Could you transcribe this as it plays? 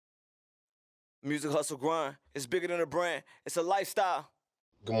Music hustle grind. It's bigger than a brand. It's a lifestyle.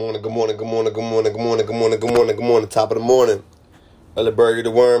 Good morning, good morning, good morning, good morning, good morning, good morning, good morning, good morning. Top of the morning. Early Burger the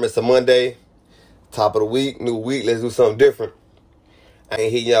Worm. It's a Monday. Top of the week, new week. Let's do something different. I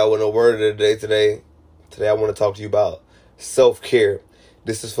ain't hitting y'all with no word of the day today. Today I want to talk to you about self-care.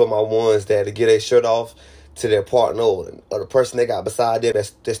 This is for my ones that to get their shirt off to their partner or the person they got beside them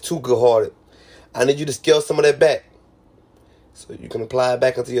that's too good-hearted. I need you to scale some of that back so you can apply it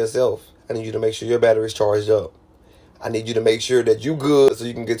back into yourself. I need you to make sure your battery is charged up. I need you to make sure that you good so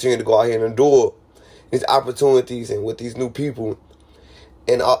you can continue to go out here and endure these opportunities and with these new people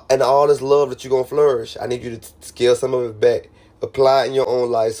and all this love that you're going to flourish. I need you to scale some of it back. Apply it in your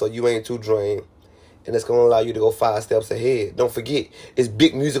own life so you ain't too drained. And it's going to allow you to go 5 steps ahead. Don't forget, it's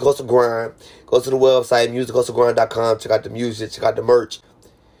Big Music Hustle Grind. Go to the website, musichustlegrind.com. Check out the music. Check out the merch.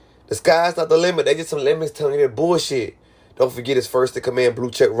 The sky's not the limit. They just some limits telling you that bullshit. Don't forget, it's first to command blue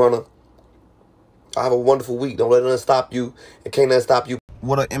check runner. I have a wonderful week. Don't let nothing stop you. It can't nothing stop you.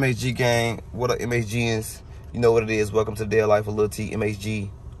 What up, MHG gang? What up, MHGans? You know what it is. Welcome to the Day of Life of LilTMHG.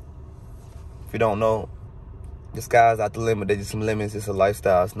 If you don't know, the sky's not the limit. They're just some limits. It's a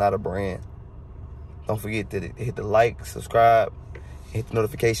lifestyle. It's not a brand. Don't forget to hit the like, subscribe, hit the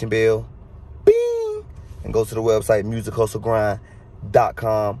notification bell. Bing! And go to the website,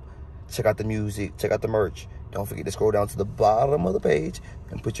 musichustlegrind.com. Check out the music. Check out the merch. Don't forget to scroll down to the bottom of the page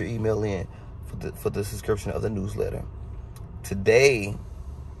and put your email in for the subscription of the newsletter. Today,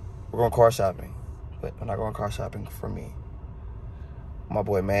 we're going car shopping. But we're not going car shopping for me. My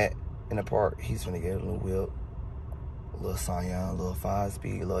boy Matt in the park, he's finna get a little whip. A little Scion, a little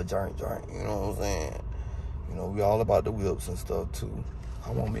 5-speed, a little joint. You know what I'm saying? You know, we all about the whips and stuff too.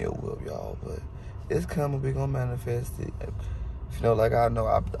 I want me a whip, y'all. But it's coming. We gonna manifest it. If you know, like I know,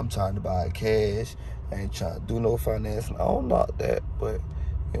 I'm trying to buy cash. I ain't trying to do no financing. I don't knock that, but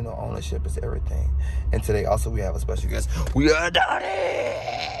you know, ownership is everything. And today, also, we have a special guest. We are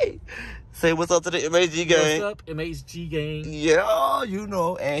Donnie! Say what's up to the MHG gang. What's up, MHG gang? Yeah, you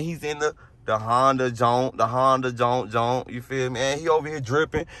know. And he's in the Honda joint. You feel me? And he over here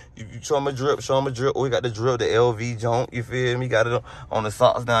dripping. You show him a drip. Oh, he got the drip, the LV joint. You feel me? Got it on the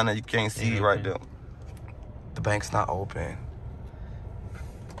socks down there. You can't see it right there. The bank's not open.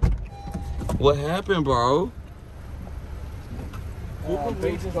 What happened, bro?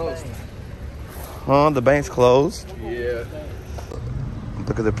 Bank's closed. Huh? The bank's closed? Yeah.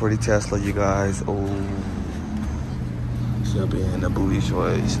 Look at the pretty Tesla, you guys. Oh, she'll be in the booty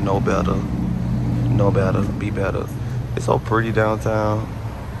shorts. Know better. Be better. It's so pretty downtown.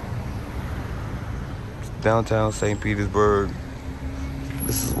 Downtown St. Petersburg.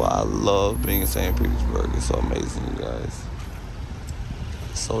 This is why I love being in St. Petersburg. It's so amazing, you guys.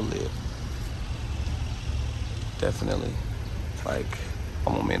 It's so lit. Definitely. Like,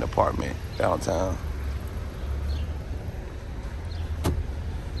 I'm on me an apartment downtown.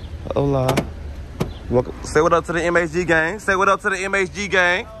 Hola. Welcome. Say what up to the MHG gang. Say what up to the MHG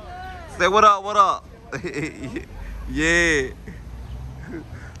gang. Say what up. Yeah.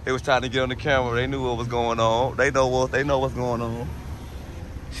 They was trying to get on the camera. They knew what was going on. They know what's going on.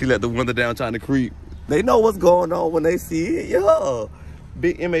 She let the window down trying to creep. They know what's going on when they see it. Yeah.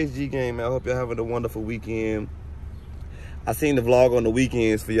 Big MHG gang, man. I hope y'all having a wonderful weekend. I seen the vlog on the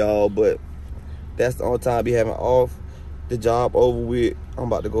weekends for y'all, but that's the only time I be having off. The job over with. I'm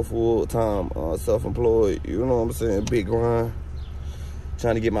about to go full time, self-employed. You know what I'm saying? Big grind.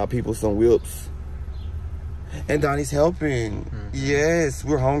 Trying to get my people some whips. And Donnie's helping. Yes,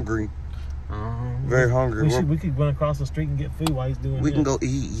 we're hungry. Very hungry. We could run across the street and get food while he's doing We can go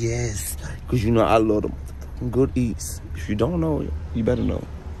eat, yes. Because you know I love them good eats. If you don't know, you better know.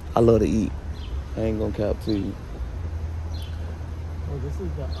 I love to eat. I ain't gonna cap to you. Oh, this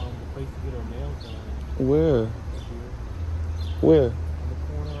is the place to get our nails done. Where? Where? On the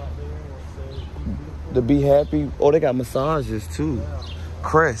corner right there where it says Be Beautiful. To be happy. Oh, they got massages too. Yeah.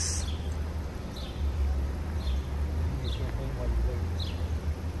 Crest.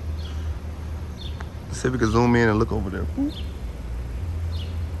 Let's see if we can zoom in and look over there.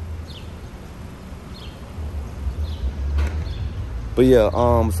 But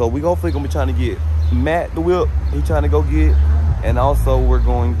yeah, so we hopefully gonna be trying to get Matt the whip. He trying to go get, and also we're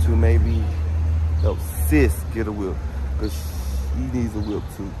going to maybe help Sis get a whip because he needs a whip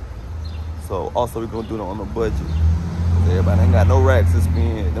too. So also we're gonna do it on a budget. Everybody ain't got no racks to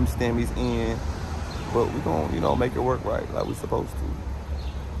spend, them stemmies in, but we gonna, you know, make it work right like we supposed to.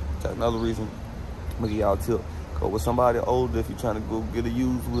 That's another reason I'm gonna give y'all a tip. Go with somebody older if you're trying to go get a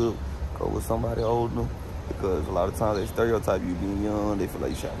used whip. Go with somebody older because a lot of times they stereotype you being young. They feel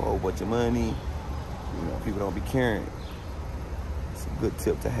like you should have a whole bunch of money. You know, people don't be caring. Some good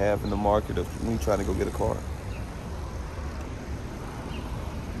tip to have in the market when you trying to go get a car.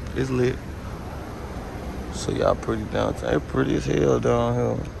 It's lit. So y'all pretty downtown. It's pretty as hell down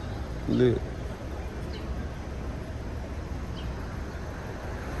here. Lit.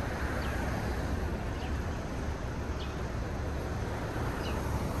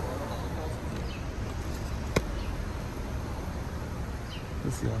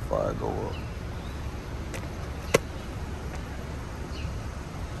 Let's see how far I go up.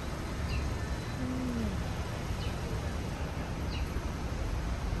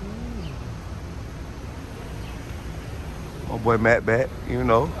 My boy Matt back, you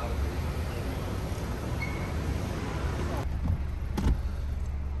know.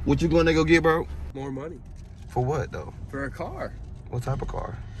 What you gonna go get, bro? More money. For what, though? For a car. What type of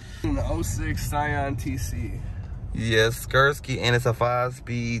car? An 06 Scion TC. Yes, Skursky, and it's a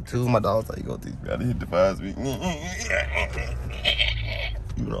 5-speed too. My dog's like, you go teach me how to hit the 5-speed.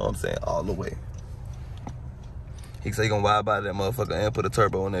 You know what I'm saying? All the way. He said he gonna ride by that motherfucker and put a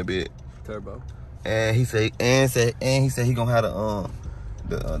turbo on that bit. Turbo. And he said he gonna have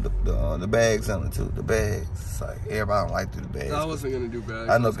the bags on it too. The bags. It's like everybody don't like to do the bags. I wasn't gonna do bags.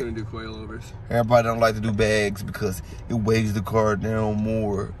 I know. I was gonna do coilovers. Everybody don't like to do bags because it weighs the car down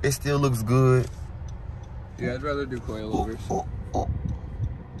more. It still looks good. Yeah, I'd rather do coilovers.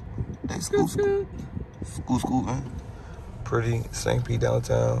 Hey, scoot, man. Pretty St. Pete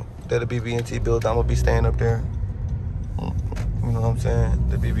downtown. That the BB&T building. I'm gonna be staying up there. You know what I'm saying?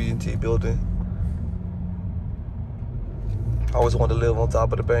 The BB&T building. I always wanted to live on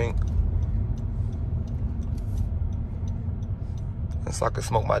top of the bank. And so I can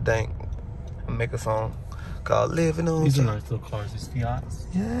smoke my dank and make a song called Living on. These are nice little cars. These Fiats.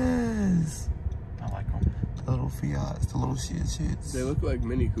 Yes. I like them. The little Fiats, the little shits. They look like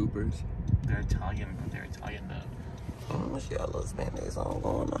Mini Coopers. They're Italian, but they're Italian though. She got a little Spanish song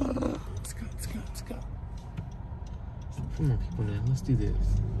going on. Let's go, let's go, let's go. Come on, people, now. Let's do this.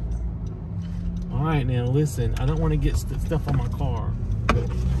 All right, now listen. I don't want to get stuff on my car.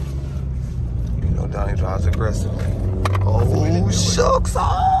 You know Donnie drives aggressively. Oh, shucks.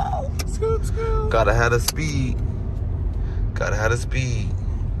 Oh. Scoot. Gotta have the speed. Gotta have the speed.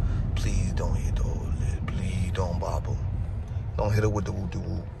 Please don't hit the old lid. Please don't bobble. Don't hit her with the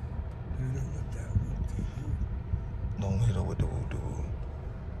woo-de-woo. Don't hit her with the woo-de-woo.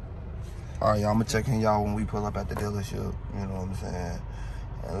 All right, y'all. I'm gonna check in y'all when we pull up at the dealership. You know what I'm saying?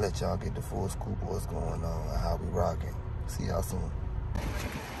 And let y'all get the full scoop of what's going on and how we rocking. See y'all soon.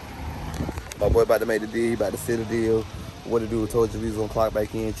 My boy about to make the deal. He about to seal the deal. What to do? Told you we was gonna clock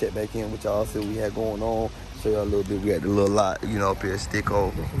back in, check back in with y'all, see what we had going on. Show y'all a little bit. We had the little lot, you know, up here,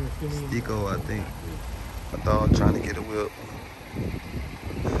 Sticko, I think. My dog trying to get a whip.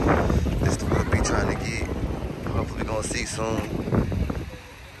 This the whip he trying to get. Hopefully gonna see soon.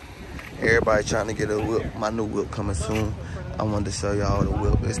 Everybody trying to get a whip. My new whip coming soon. I wanted to show y'all the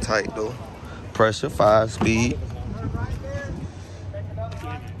whip. It's tight though. Pressure, 5-speed.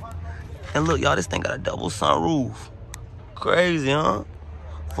 And look, y'all, this thing got a double sunroof. Crazy, huh?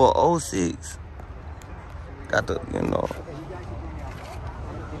 For 06. Got the, you know.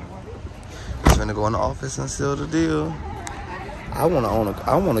 Trying to go in the office and seal the deal. I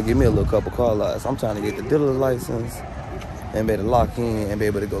wanna give me a little couple car lots. I'm trying to get the dealer license and be able to lock in and be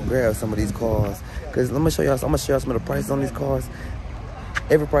able to go grab some of these cars. Cause I'm gonna show y'all some of the prices on these cars.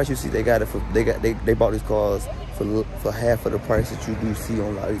 Every price you see, they got it for. They bought these cars for half of the price that you do see on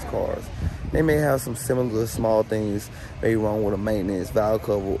a lot of these cars. They may have some similar small things, maybe wrong with a maintenance, valve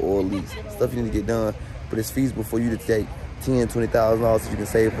cover, or lease stuff you need to get done. But it's feasible for you to take $10,000, $20,000 so you can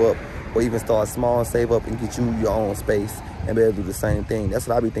save up, or even start small and save up and get you your own space and be able to do the same thing. That's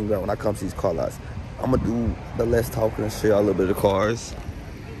what I be thinking about when I come to these car lots. I'm gonna do the less talking and show y'all a little bit of the cars.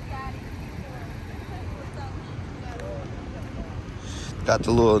 Got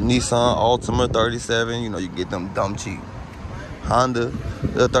the little Nissan Altima 37. You know, you get them dumb cheap. Honda,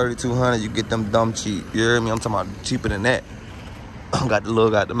 the 3200, you get them dumb cheap. You hear me? I'm talking about cheaper than that. Got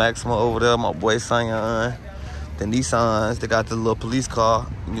the Maxima over there. My boy Scion. The Nissans, they got the little police car.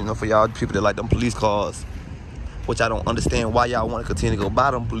 You know, for y'all people that like them police cars. Which I don't understand why y'all want to continue to go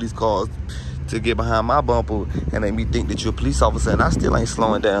buy them police cars to get behind my bumper and make me think that you're a police officer, and I still ain't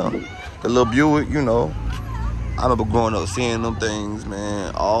slowing down. The little Buick, you know. I remember growing up seeing them things,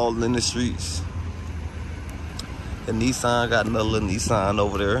 man, all in the streets. The Nissan, got another little Nissan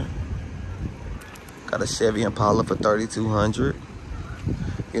over there. Got a Chevy Impala for $3,200.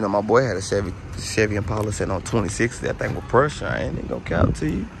 You know, my boy had a Chevy Impala sitting on 26. That thing with pressure. I ain't gonna count to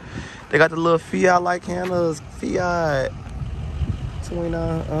you. They got the little Fiat like handlers. Fiat.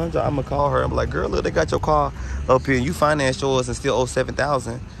 $2900. I'm gonna call her and be like, girl, look, they got your car up here and you financed yours and still owe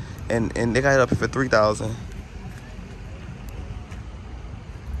 $7,000, and they got it up here for $3,000.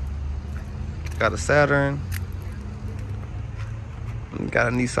 Got a Saturn. Got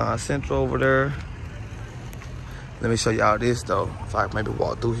a Nissan Sentra over there. Let me show y'all this though. If I maybe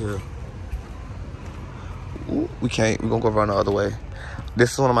walk through here. Ooh, we can't. We're gonna go around the other way.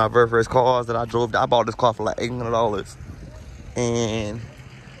 This is one of my very first cars that I drove. I bought this car for like $800. And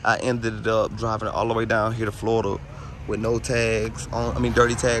I ended up driving it all the way down here to Florida with no tags on. I mean,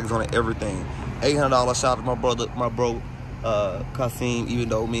 dirty tags on it, everything. $800. Shout out to my brother, my bro, Kasim, even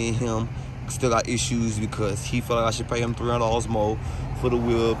though me and him still got issues because he felt like I should pay him $300 more for the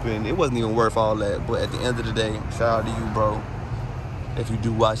whip, and it wasn't even worth all that. But at the end of the day, shout out to you, bro. If you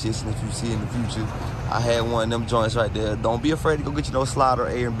do watch this and if you see it in the future, I had one of them joints right there. Don't be afraid to go get you no slider,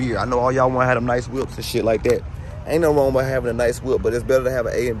 A and B. I know all y'all want to have them nice whips and shit like that. Ain't no wrong with having a nice whip, but it's better to have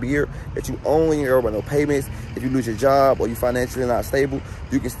an A and B that you own, you don't have no payments. If you lose your job or you financially not stable,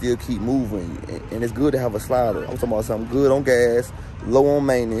 you can still keep moving. And it's good to have a slider. I'm talking about something good on gas, low on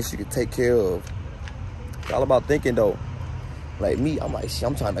maintenance, you can take care of. It's all about thinking though. Like me, I'm like,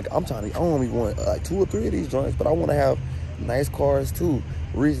 shit, I only want like 2 or 3 of these joints, but I want to have nice cars too,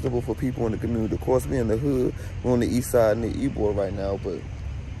 reasonable for people in the community. Of course, we in the hood, we're on the east side in the E-board right now, but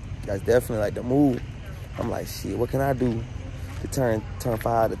that's definitely like the move. I'm like, shit, what can I do to turn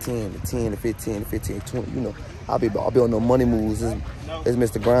 5 to 10 to 10 to 15 to 15 to 20? You know, I'll be on no money moves. It's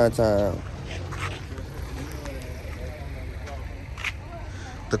Mr. Grind time.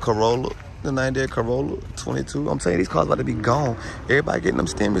 The Corolla, the 98 Corolla 22. I'm saying these cars about to be gone. Everybody getting them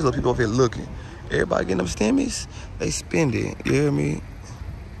stimmies. Little people over here looking. Everybody getting them stimmies. They spend it. You hear me?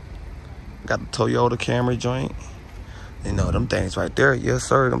 Got the Toyota Camry joint. You know, them things right there, yes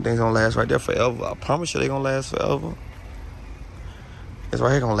sir, them things gonna last right there forever. I promise you they gonna last forever. It's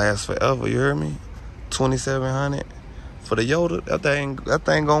right here gonna last forever, you hear me? 2,700 for the Yoda, that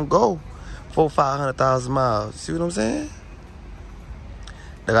thing gonna go for 500,000 miles. See what I'm saying?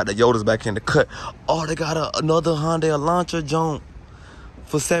 They got the Yodas back in the cut. Oh, they got another Hyundai Elantra joint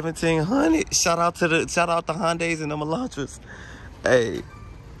for 1,700. Shout out to Hyundais and them Elantras. Hey.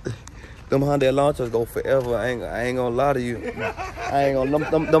 Them Hyundai Elantras go forever. I ain't gonna lie to you. I ain't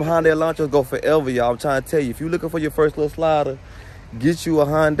gonna. Them Hyundai Elantras go forever, y'all. I'm trying to tell you. If you looking for your first little slider, get you a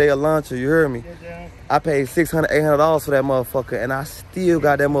Hyundai Elantra. You heard me? I paid $600, $800 for that motherfucker, and I still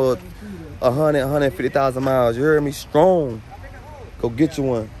got that mother 150,000 miles. You heard me? Strong. Go get you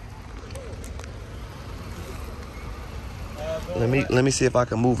one. Let me see if I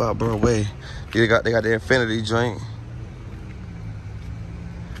can move out, bro. Way. They got the Infinity joint.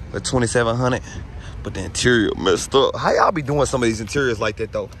 The 2,700, but the interior messed up. How y'all be doing some of these interiors like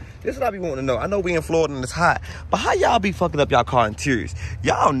that though? This is what I be wanting to know. I know we in Florida and it's hot, but how y'all be fucking up y'all car interiors?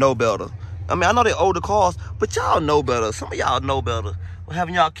 Y'all know better. I mean, I know they're older cars, but y'all know better. Some of y'all know better. We're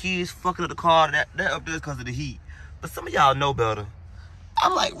having y'all kids fucking up the car that up there because of the heat. But some of y'all know better.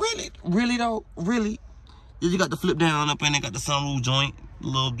 I'm like, really? Really though? Really? You got the flip down up and they got the sunroof joint.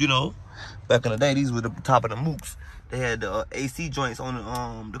 Little, you know, back in the day, these were the top of the mooks. They had the AC joints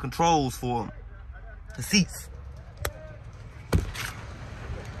on the controls for the seats.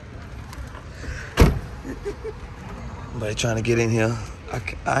 Somebody trying to get in here.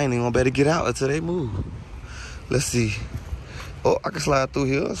 I ain't even gonna better get out until they move. Let's see. Oh, I can slide through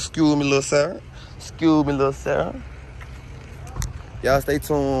here. Excuse me, little Sarah. Excuse me, little Sarah. Y'all stay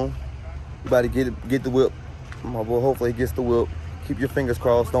tuned. You about to get the whip. My boy, hopefully he gets the whip. Keep your fingers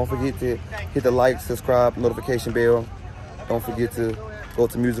crossed. Don't forget to hit the like, subscribe, notification bell. Don't forget to go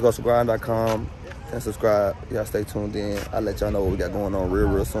to musichustlgrind.com and subscribe. Y'all stay tuned in. I'll let y'all know what we got going on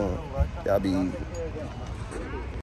real soon. Y'all be